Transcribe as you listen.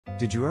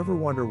Did you ever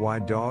wonder why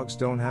dogs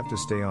don't have to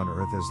stay on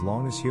Earth as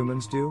long as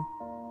humans do?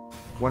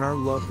 When our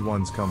loved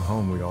ones come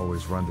home, we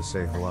always run to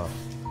say hello.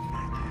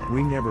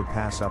 We never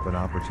pass up an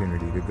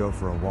opportunity to go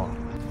for a walk.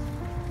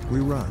 We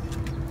run,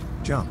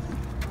 jump,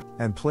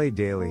 and play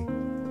daily.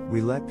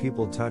 We let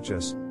people touch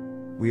us.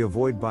 We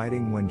avoid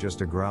biting when just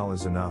a growl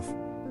is enough.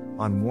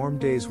 On warm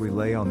days we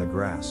lay on the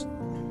grass.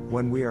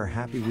 When we are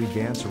happy we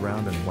dance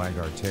around and wag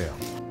our tail.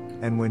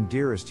 And when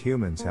dearest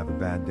humans have a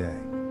bad day,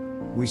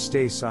 we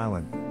stay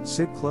silent,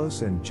 sit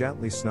close and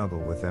gently snuggle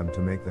with them to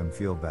make them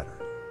feel better.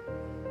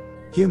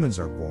 Humans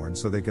are born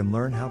so they can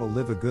learn how to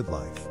live a good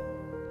life.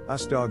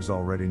 Us dogs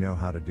already know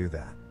how to do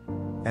that.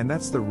 And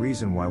that's the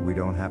reason why we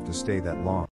don't have to stay that long.